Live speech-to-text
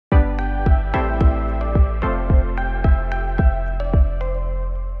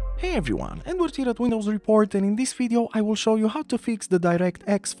Hey everyone, Edward here at Windows Report, and in this video I will show you how to fix the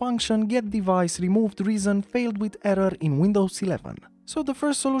DirectX function GetDeviceRemovedReason failed with error in Windows 11. So the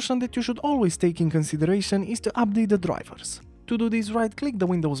first solution that you should always take in consideration is to update the drivers. To do this, right-click the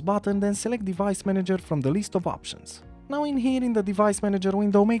Windows button, then select Device Manager from the list of options. Now in here in the Device Manager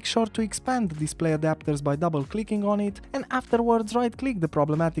window, make sure to expand the display adapters by double-clicking on it, and afterwards right-click the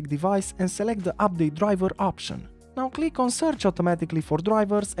problematic device and select the Update Driver option. Now click on Search automatically for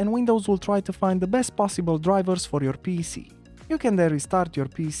drivers, and Windows will try to find the best possible drivers for your PC. You can then restart your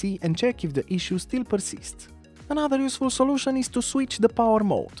PC and check if the issue still persists. Another useful solution is to switch the power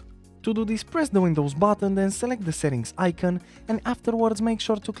mode. To do this, press the Windows button, then select the settings icon, and afterwards make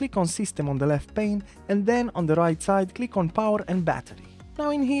sure to click on System on the left pane, and then on the right side click on Power and Battery. Now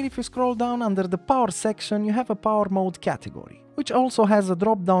in here, if you scroll down under the Power section, you have a Power Mode category, which also has a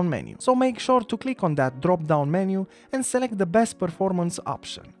drop-down menu, so make sure to click on that drop-down menu and select the best performance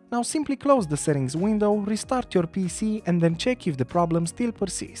option. Now simply close the settings window, restart your PC, and then check if the problem still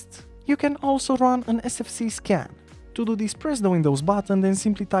persists. You can also run an SFC scan. To do this, press the Windows button, then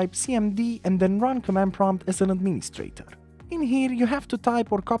simply type cmd and then run command prompt as an administrator. In here, you have to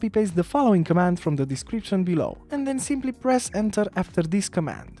type or copy-paste the following command from the description below, and then simply press enter after this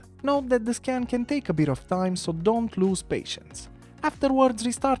command. Note that the scan can take a bit of time, so don't lose patience. Afterwards,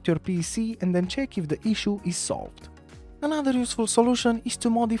 restart your PC and then check if the issue is solved. Another useful solution is to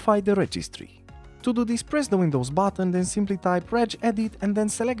modify the registry. To do this, press the Windows button, then simply type regedit and then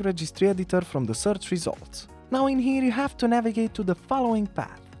select Registry Editor from the search results. Now in here you have to navigate to the following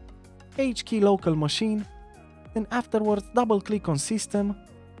path: H-key local machine, then afterwards double-click on System,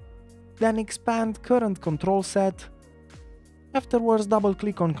 then expand current control set, afterwards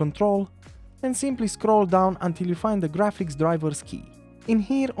double-click on Control, then simply scroll down until you find the graphics drivers key. In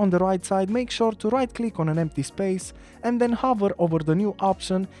here on the right side, make sure to right-click on an empty space and then hover over the new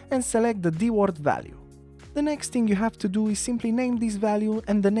option and select the dword value. The next thing you have to do is simply name this value,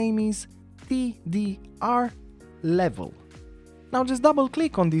 and the name is TDR level. Now just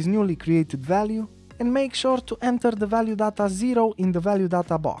double-click on this newly created value and make sure to enter the value data 0 in the value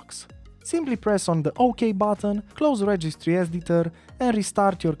data box. Simply press on the OK button, close Registry Editor and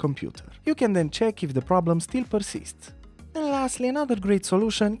restart your computer. You can then check if the problem still persists. And lastly, another great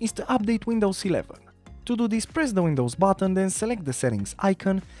solution is to update Windows 11. To do this, press the Windows button, then select the settings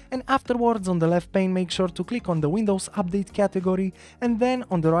icon, and afterwards on the left pane make sure to click on the Windows Update category, and then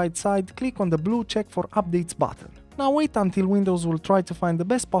on the right side click on the blue Check for Updates button. Now wait until Windows will try to find the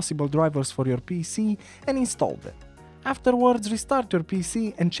best possible drivers for your PC and install them. Afterwards, restart your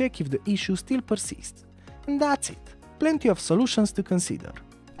PC and check if the issue still persists. And that's it. Plenty of solutions to consider.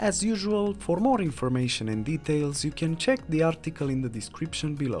 As usual, for more information and details, you can check the article in the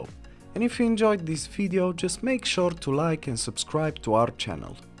description below. And if you enjoyed this video, just make sure to like and subscribe to our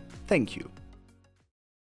channel. Thank you.